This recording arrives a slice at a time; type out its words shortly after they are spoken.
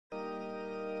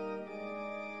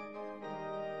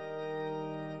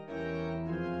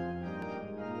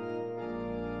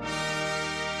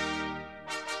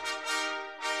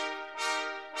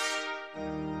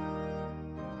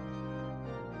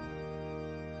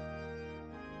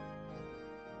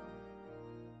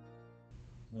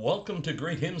Welcome to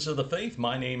Great Hymns of the Faith.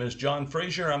 My name is John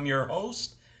Fraser. I'm your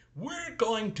host. We're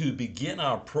going to begin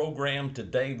our program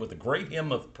today with a great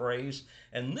hymn of praise.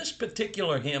 And this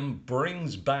particular hymn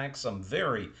brings back some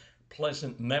very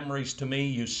pleasant memories to me.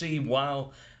 You see,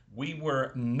 while we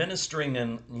were ministering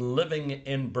and living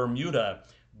in Bermuda,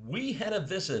 we had a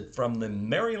visit from the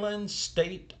Maryland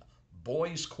State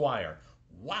Boys Choir.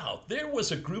 Wow, there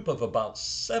was a group of about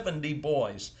 70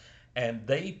 boys, and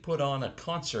they put on a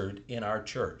concert in our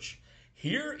church.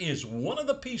 Here is one of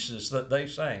the pieces that they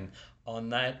sang on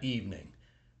that evening.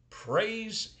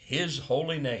 Praise His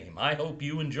holy name. I hope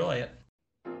you enjoy it.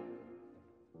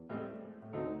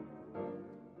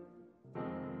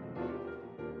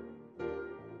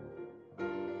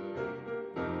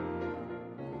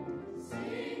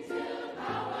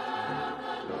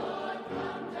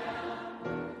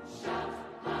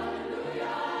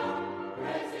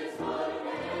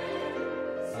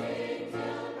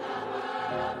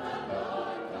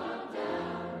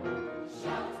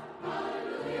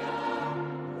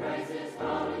 Praise His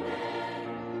holy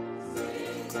name.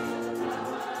 Sing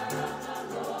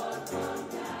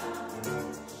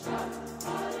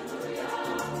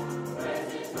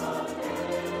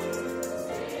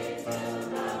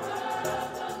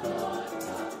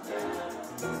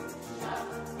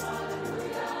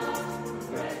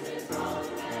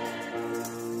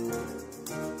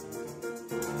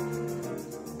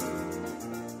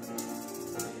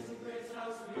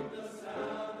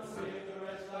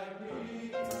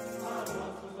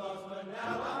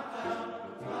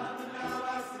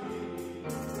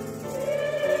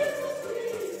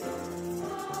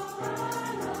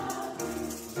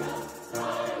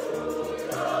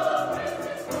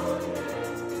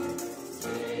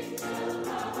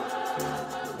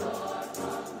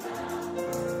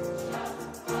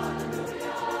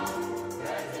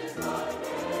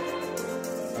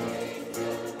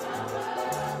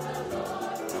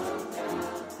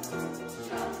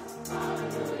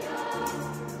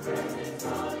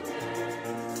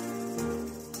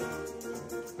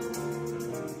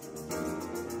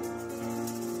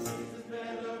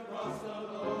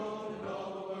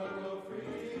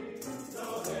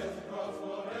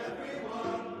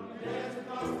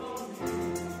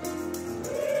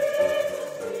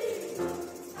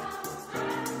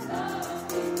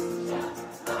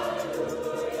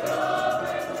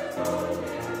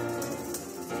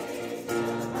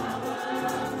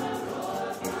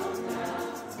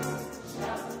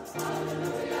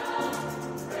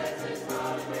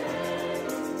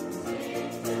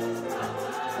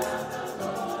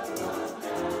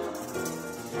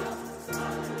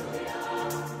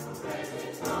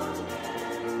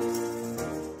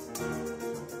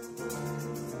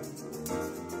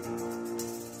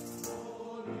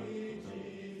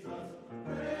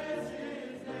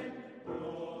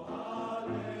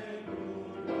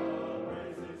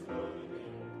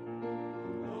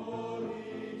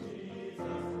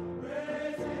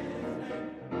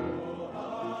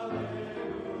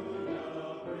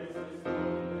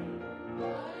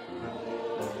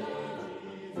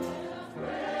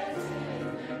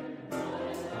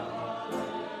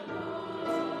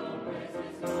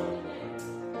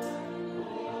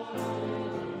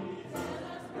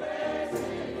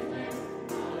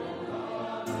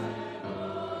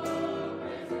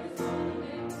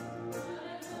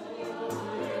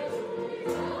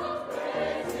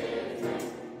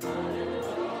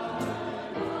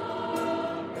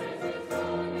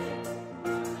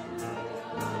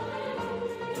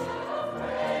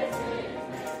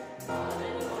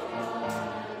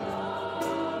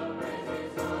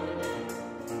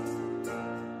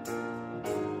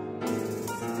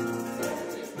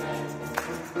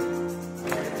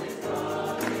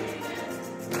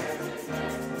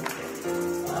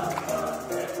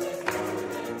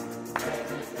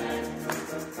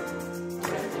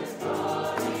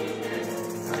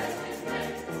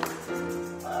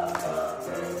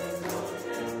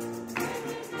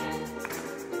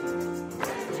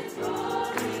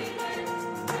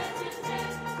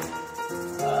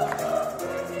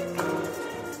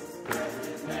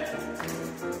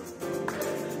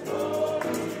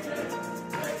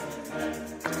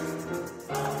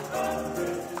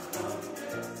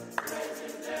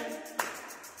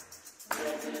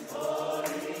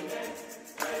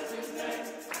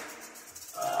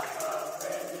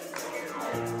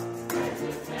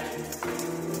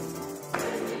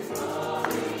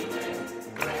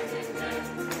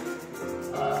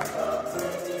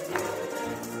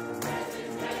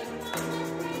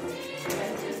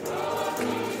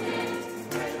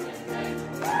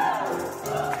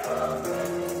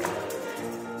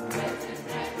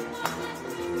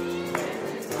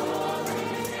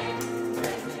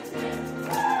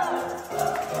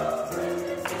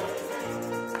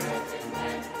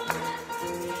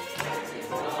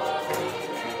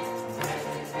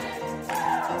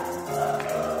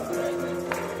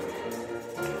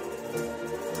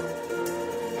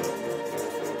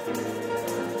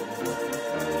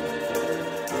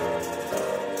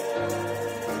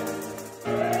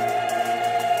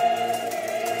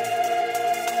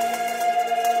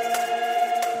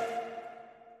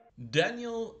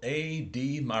Daniel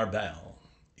A.D. Marble,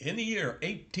 in the year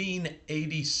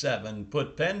 1887,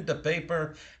 put pen to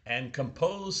paper and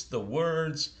composed the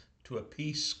words to a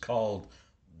piece called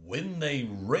When They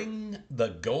Ring the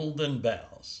Golden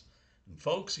Bells. And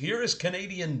folks, here is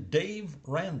Canadian Dave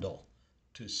Randall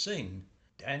to sing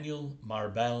Daniel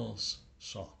Marble's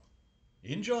song.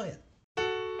 Enjoy it.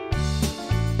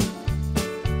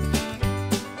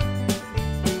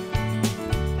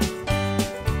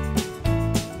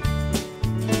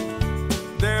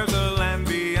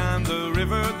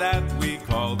 That we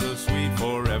call the sweet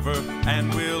forever,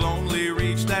 and we'll only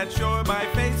reach that shore by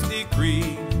faith's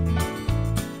decree.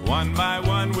 One by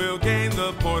one we'll gain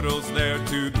the portals there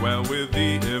to dwell with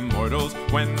the immortals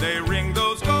when they ring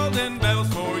those golden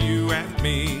bells for you and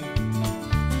me.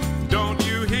 Don't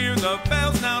you hear the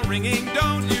bells now ringing?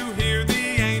 Don't you hear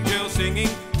the angels singing?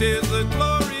 'Tis the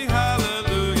glory,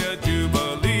 hallelujah,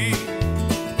 jubilee.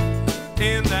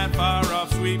 In that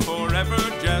far-off sweet forever,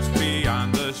 just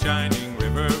beyond the shining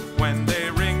river, when they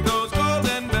ring those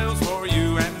golden bells for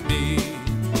you and me.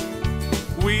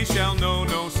 We shall know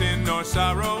no sin nor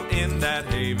sorrow in that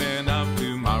haven of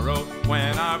tomorrow,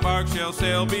 when our bark shall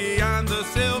sail beyond the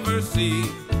silver sea.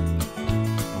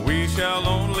 We shall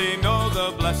only know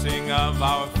the blessing of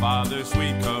our Father's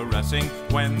sweet caressing,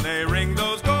 when they ring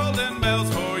those golden bells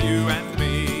for you and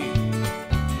me.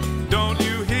 Don't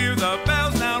you hear the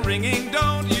bells now ringing?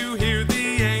 Don't you hear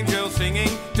the angels singing?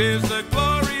 'Tis the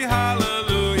glory,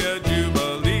 hallelujah,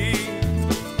 jubilee.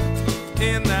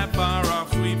 In that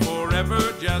far-off sweet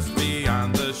forever, just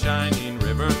beyond the shining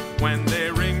river, when they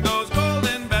ring those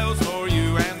golden bells for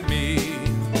you and me.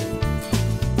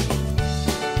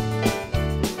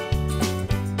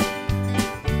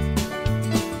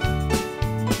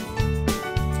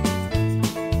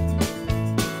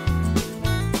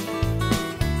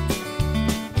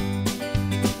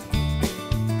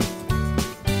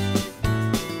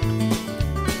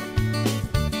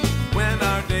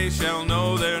 Shall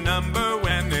know their number,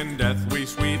 when in death we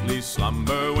sweetly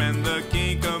slumber, when the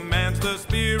King commands the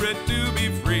spirit to be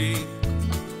free.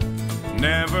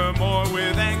 Nevermore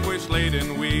with anguish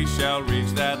laden we shall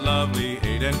reach that lovely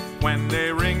Eden, when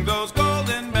they ring those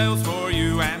golden bells for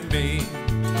you and me.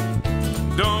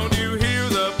 Don't you hear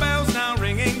the bells now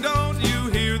ringing? Don't you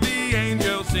hear the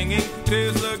angels singing?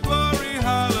 'Tis the glory,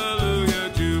 hallelujah,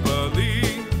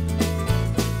 jubilee.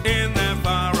 In that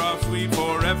far-off sweet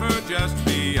forever, just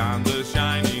beyond the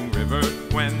shining river,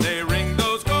 when they ring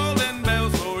those golden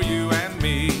bells for you and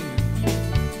me.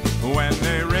 When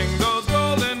they ring those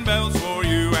golden bells for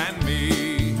you and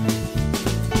me.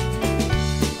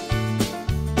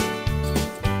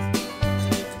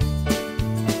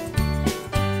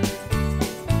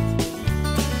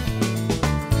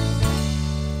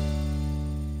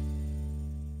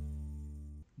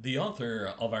 The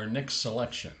author of our next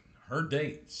selection, her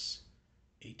dates,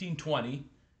 1820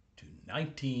 to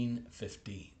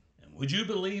 1915. And would you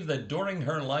believe that during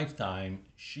her lifetime,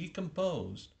 she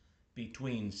composed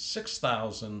between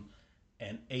 6,000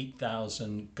 and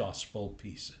 8,000 gospel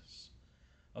pieces?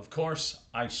 Of course,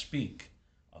 I speak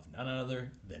of none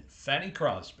other than Fanny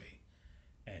Crosby.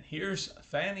 And here's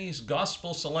Fanny's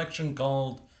gospel selection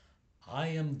called I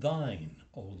Am Thine,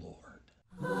 O Lord.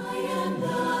 I am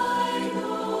thine,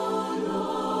 O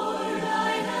Lord,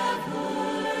 I have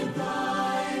heard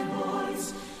thy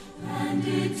voice, and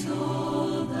it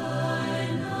told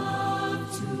thy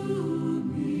love to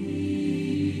me.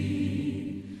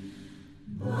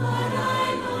 But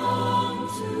I long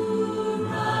to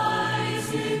rise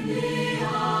in the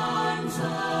arms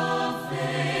of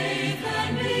faith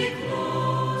and be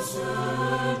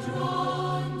closer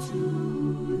drawn to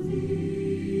thee.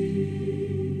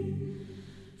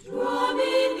 Draw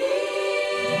me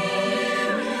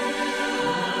near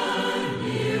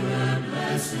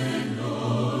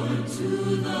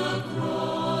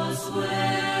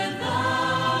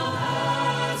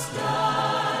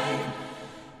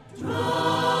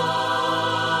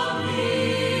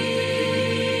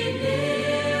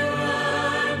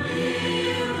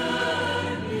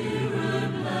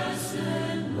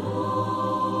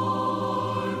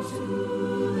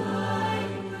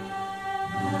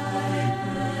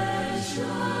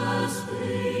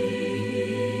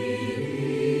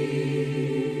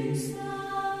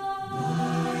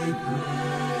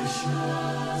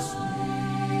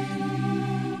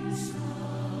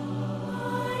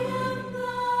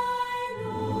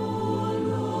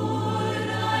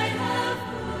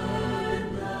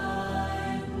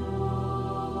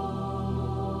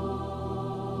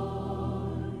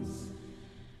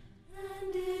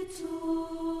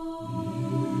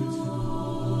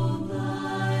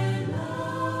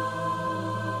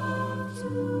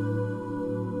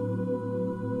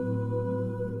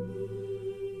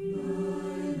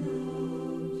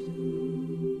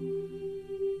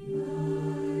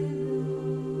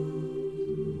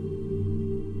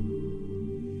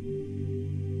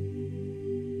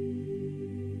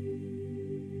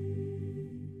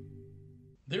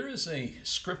There is a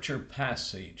scripture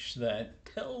passage that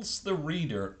tells the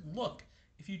reader, look,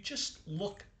 if you just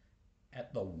look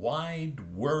at the wide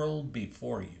world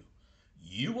before you,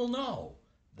 you will know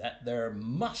that there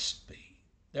must be,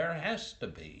 there has to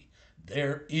be,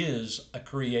 there is a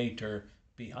creator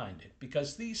behind it,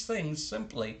 because these things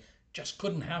simply just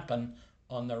couldn't happen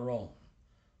on their own.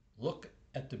 Look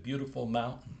at the beautiful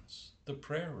mountains, the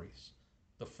prairies,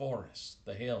 the forests,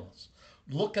 the hills.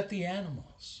 Look at the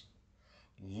animals.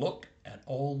 Look at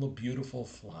all the beautiful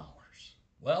flowers.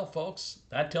 Well, folks,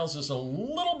 that tells us a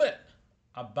little bit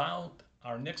about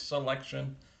our next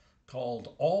selection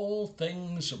called All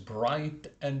Things Bright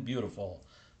and Beautiful.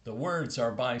 The words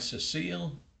are by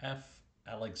Cecile F.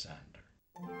 Alexander.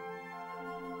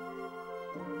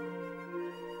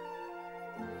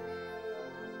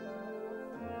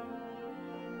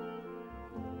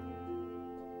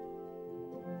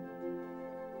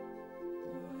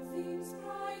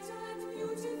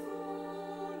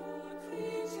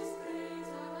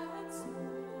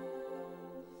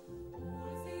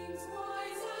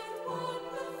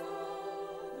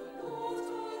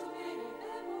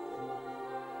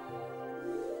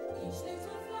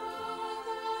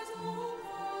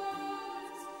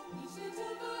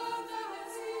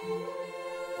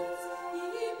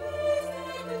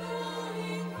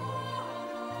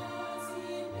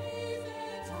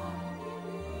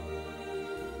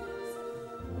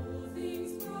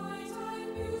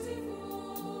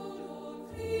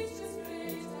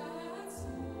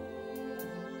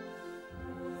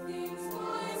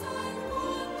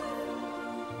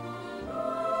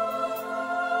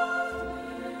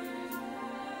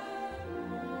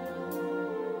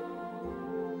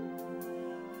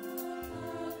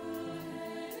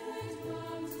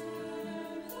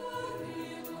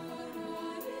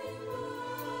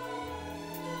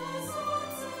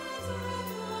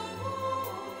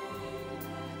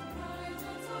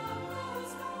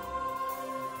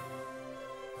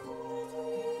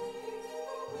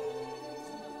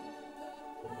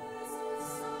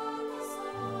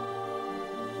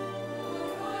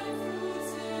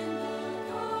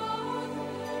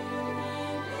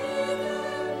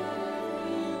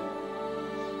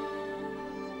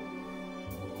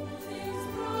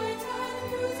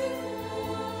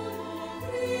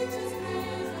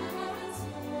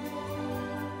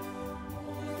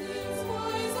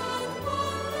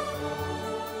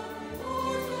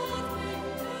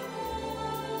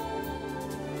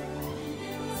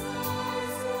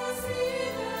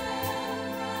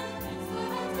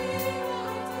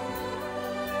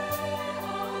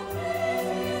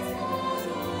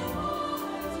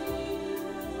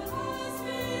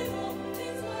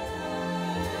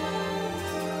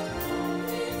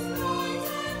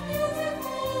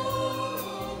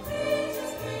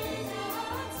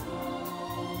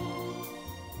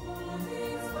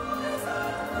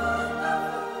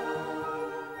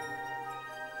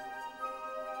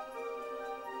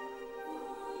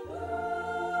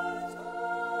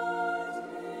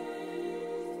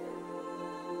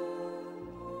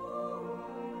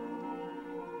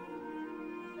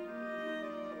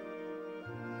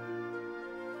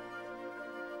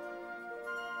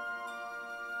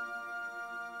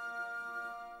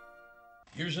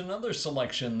 Here's another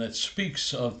selection that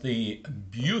speaks of the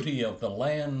beauty of the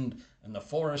land and the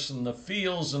forests and the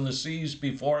fields and the seas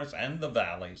before us and the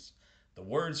valleys. The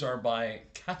words are by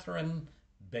Catherine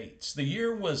Bates. The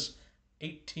year was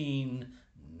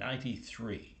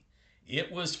 1893.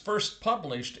 It was first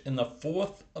published in the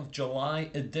 4th of July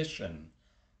edition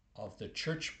of the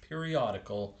church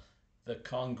periodical, The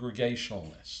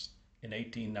Congregationalist, in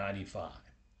 1895.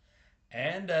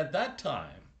 And at that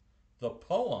time, the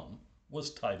poem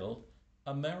was titled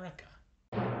America.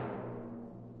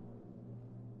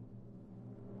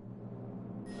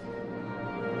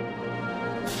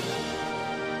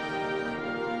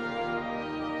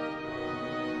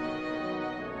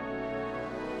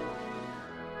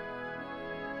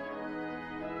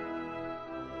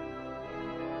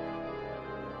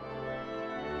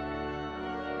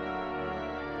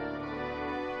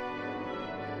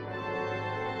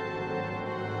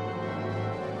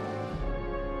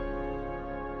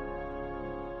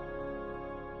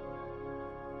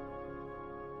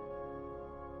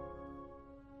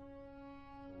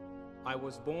 I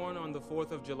was born on the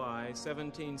 4th of July,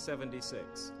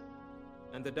 1776,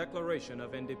 and the Declaration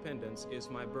of Independence is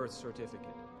my birth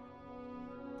certificate.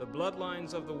 The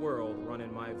bloodlines of the world run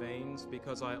in my veins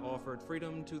because I offered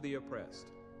freedom to the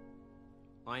oppressed.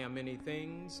 I am many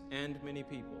things and many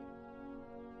people.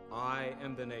 I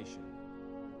am the nation.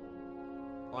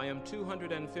 I am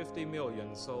 250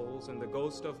 million souls and the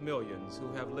ghost of millions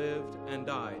who have lived and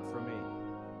died for me.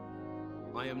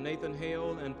 I am Nathan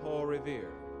Hale and Paul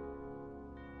Revere.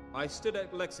 I stood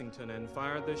at Lexington and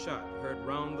fired the shot heard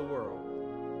round the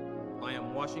world. I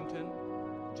am Washington,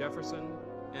 Jefferson,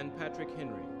 and Patrick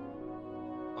Henry.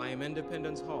 I am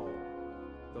Independence Hall,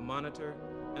 the Monitor,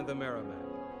 and the Merrimack.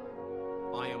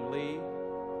 I am Lee,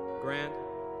 Grant,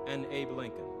 and Abe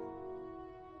Lincoln.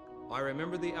 I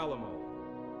remember the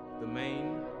Alamo, the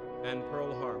Maine, and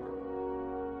Pearl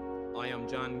Harbor. I am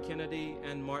John Kennedy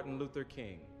and Martin Luther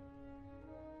King.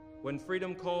 When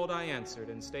freedom called, I answered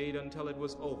and stayed until it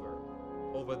was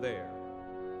over there.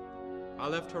 I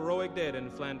left heroic dead in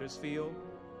Flanders Field,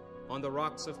 on the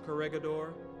rocks of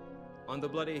Corregidor, on the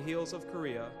bloody hills of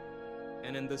Korea,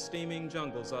 and in the steaming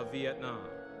jungles of Vietnam.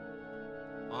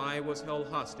 I was held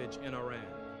hostage in Iran.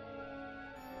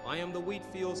 I am the wheat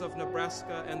fields of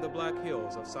Nebraska and the black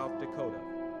hills of South Dakota.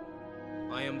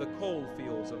 I am the coal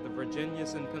fields of the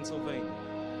Virginias and Pennsylvania.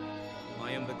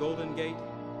 I am the Golden Gate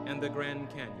and the Grand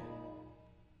Canyon.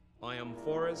 I am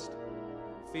forest,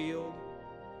 field,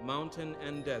 mountain,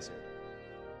 and desert.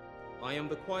 I am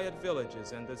the quiet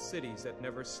villages and the cities that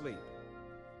never sleep.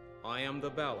 I am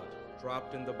the ballot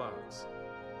dropped in the box,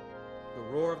 the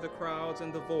roar of the crowds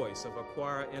and the voice of a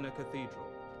choir in a cathedral.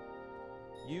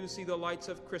 You see the lights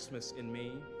of Christmas in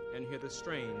me and hear the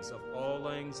strains of Auld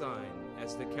Lang Syne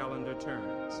as the calendar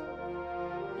turns.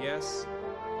 Yes,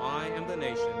 I am the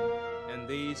nation, and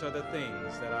these are the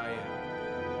things that I am.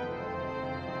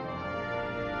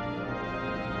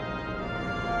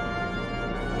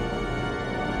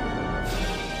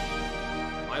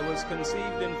 I was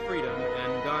conceived in freedom,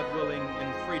 and God willing,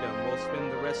 in freedom will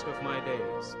spend the rest of my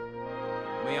days.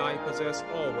 May I possess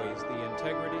always the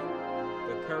integrity,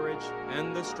 the courage,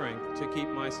 and the strength to keep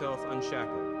myself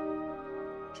unshackled,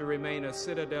 to remain a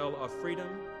citadel of freedom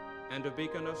and a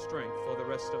beacon of strength for the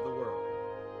rest of the world.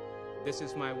 This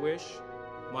is my wish,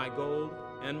 my goal,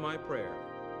 and my prayer.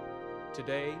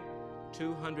 Today,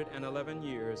 211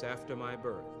 years after my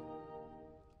birth,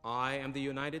 I am the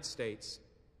United States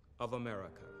of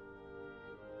America.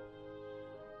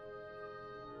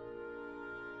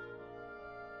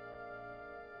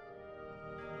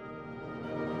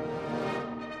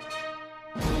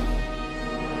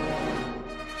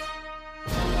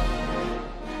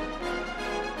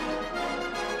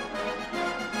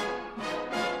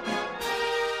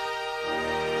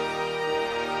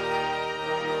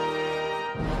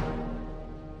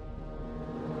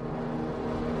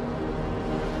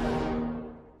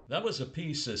 That was a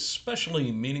piece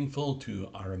especially meaningful to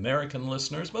our American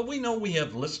listeners, but we know we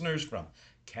have listeners from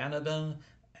Canada,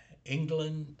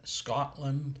 England,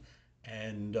 Scotland,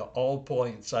 and all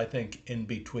points, I think, in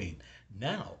between.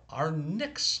 Now, our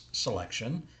next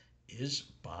selection is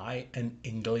by an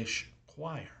English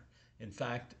choir. In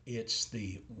fact, it's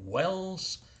the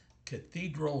Wells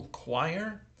Cathedral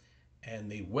Choir,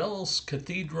 and the Wells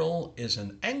Cathedral is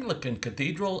an Anglican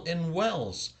cathedral in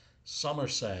Wells,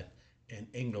 Somerset, in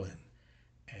England.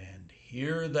 And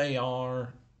here they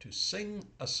are to sing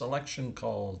a selection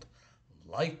called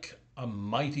Like a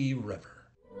Mighty River.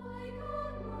 Like a mighty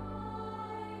river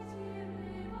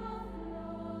flowing,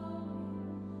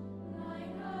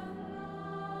 like a flowing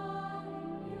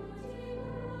beauty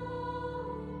growing,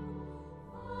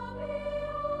 far beyond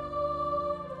all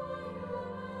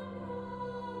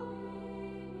human knowing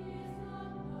is the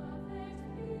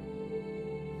perfect peace of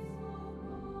God.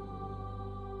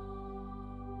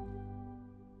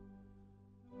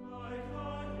 Like a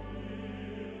hill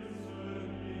serene and clear,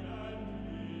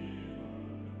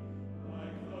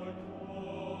 like the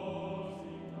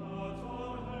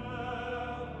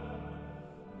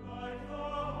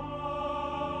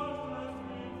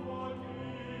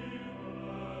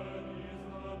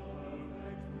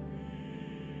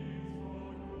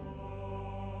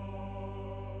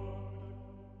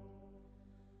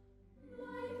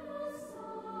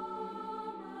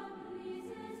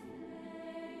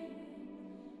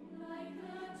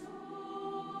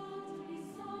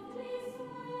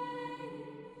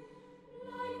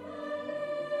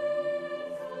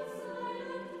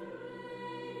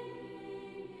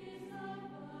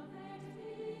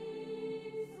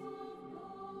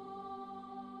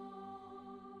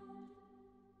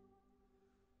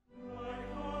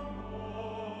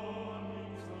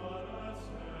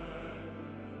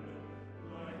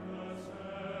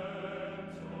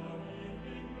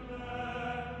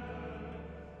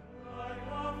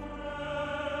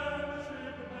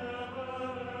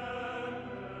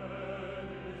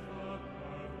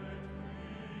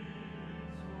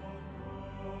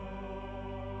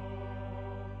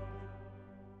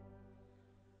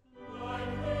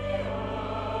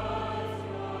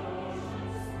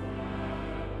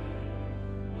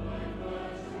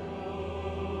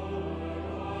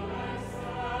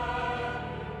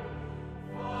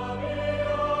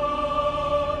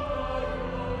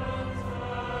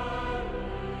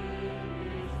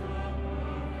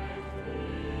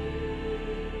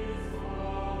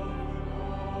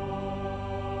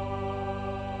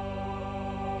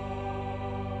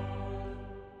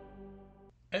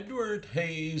Edward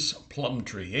Hayes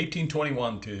Plumtree,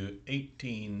 1821 to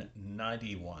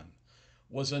 1891,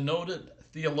 was a noted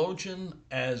theologian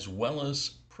as well as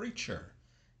preacher.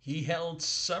 He held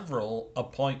several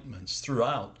appointments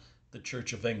throughout the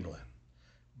Church of England,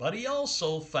 but he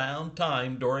also found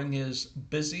time during his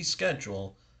busy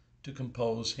schedule to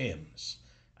compose hymns.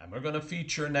 And we're going to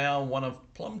feature now one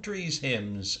of Plumtree's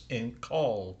hymns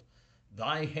called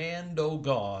Thy Hand, O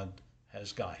God,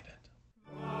 Has Guided.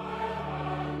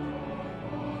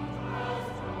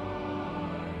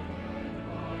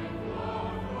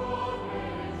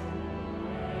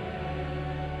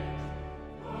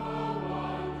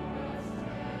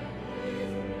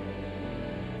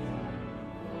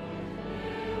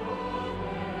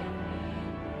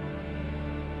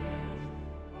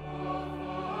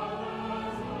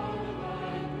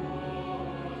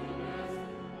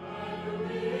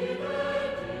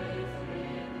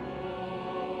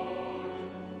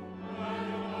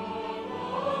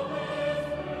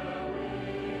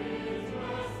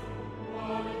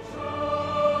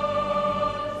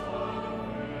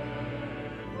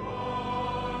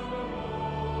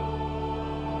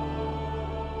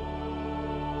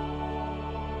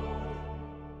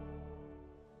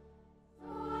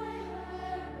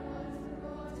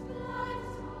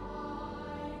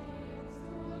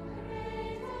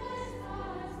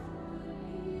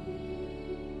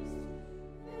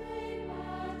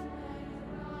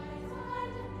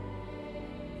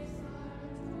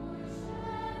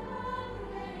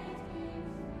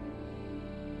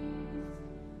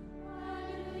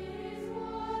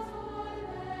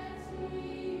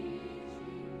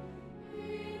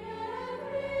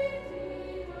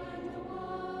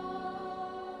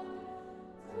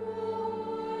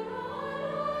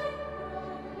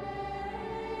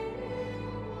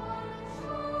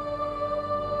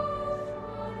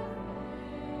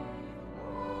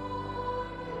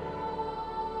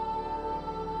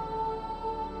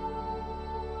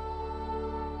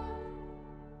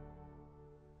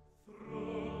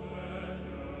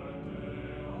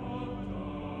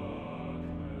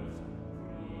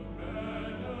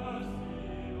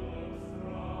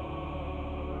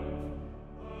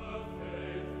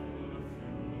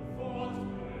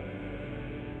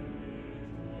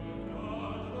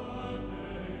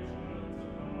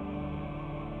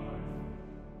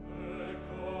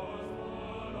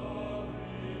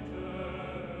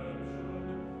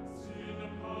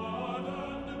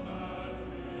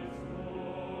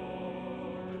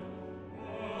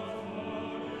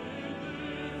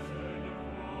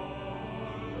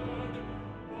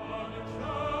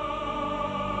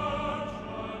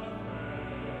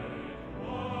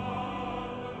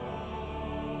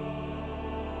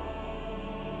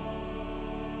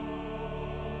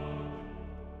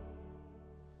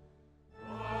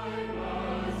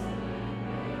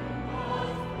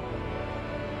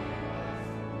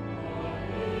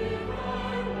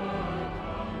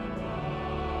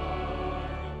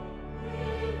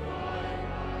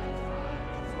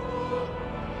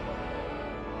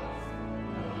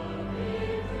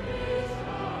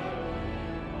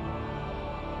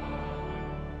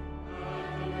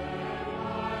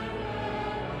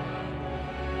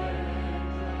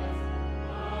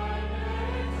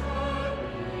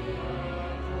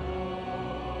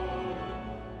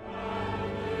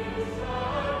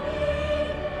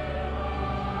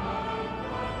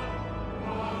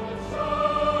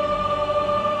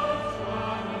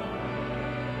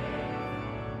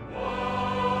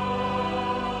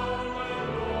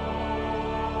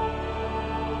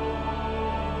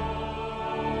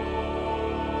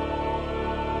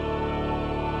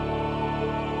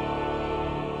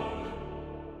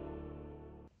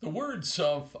 The words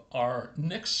of our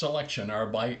next selection are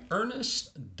by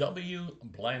Ernest W.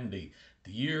 Blandy.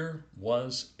 The year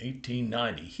was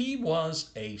 1890. He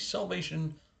was a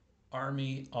Salvation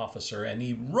Army officer, and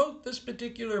he wrote this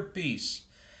particular piece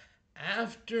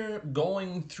after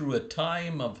going through a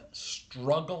time of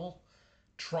struggle,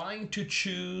 trying to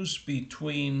choose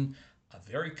between a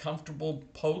very comfortable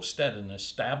post at an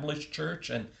established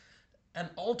church and an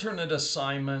alternate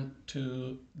assignment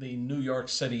to the New York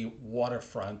City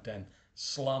waterfront and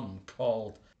slum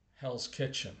called Hell's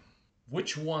Kitchen.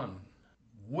 Which one,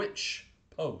 which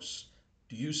post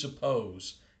do you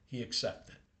suppose he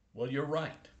accepted? Well, you're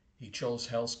right. He chose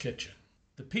Hell's Kitchen.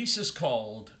 The piece is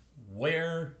called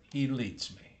Where He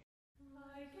Leads Me.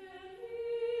 I can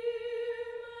hear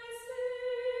my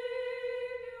Savior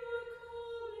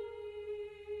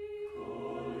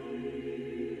calling.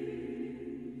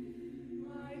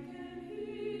 I can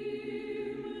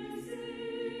hear my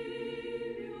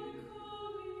Savior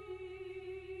calling.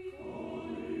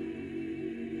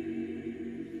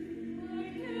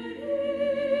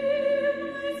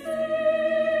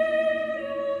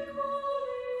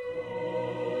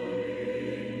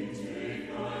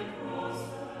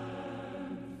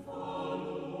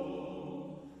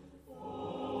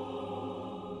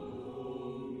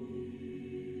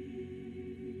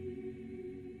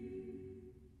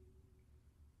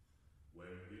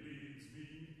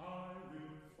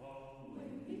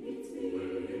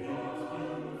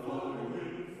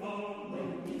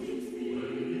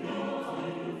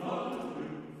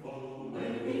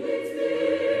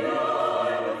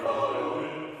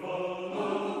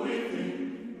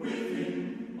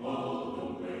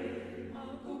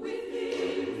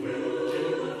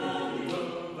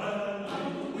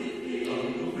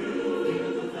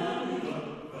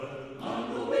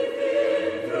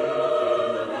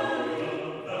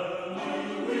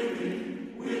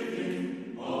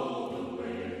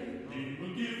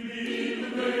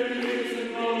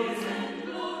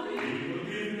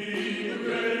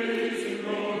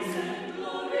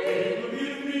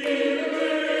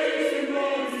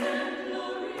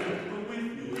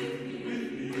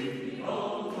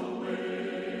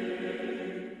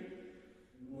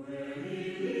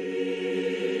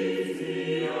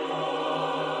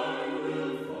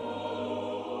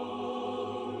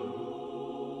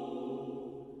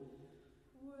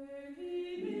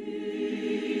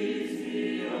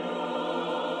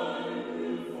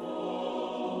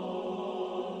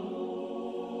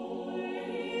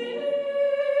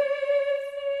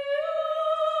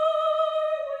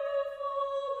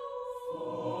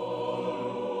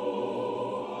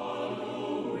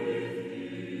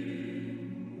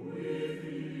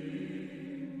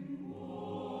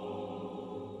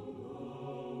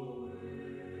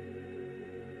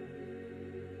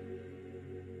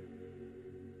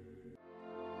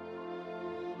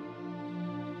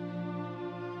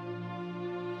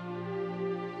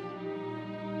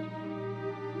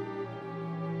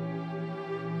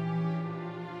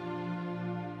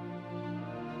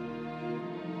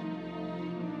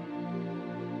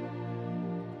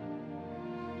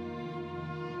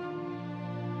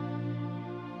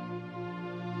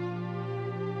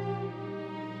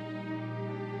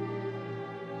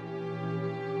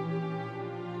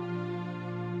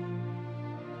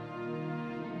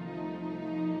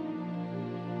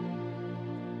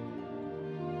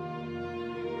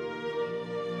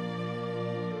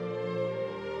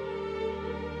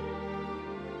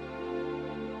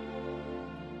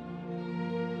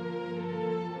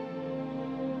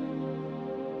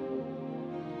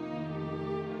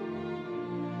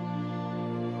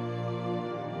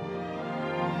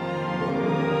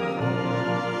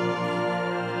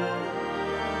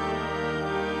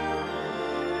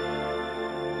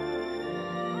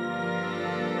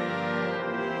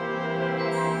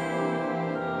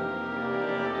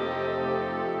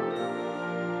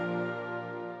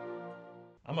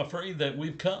 I'm afraid that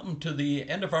we've come to the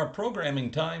end of our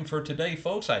programming time for today,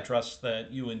 folks. I trust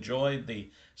that you enjoyed the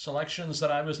selections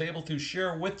that I was able to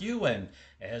share with you. And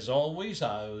as always,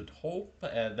 I would hope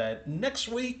that next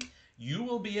week you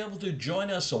will be able to join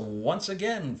us once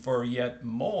again for yet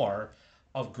more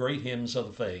of Great Hymns of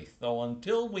the Faith. So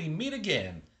until we meet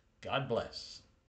again, God bless.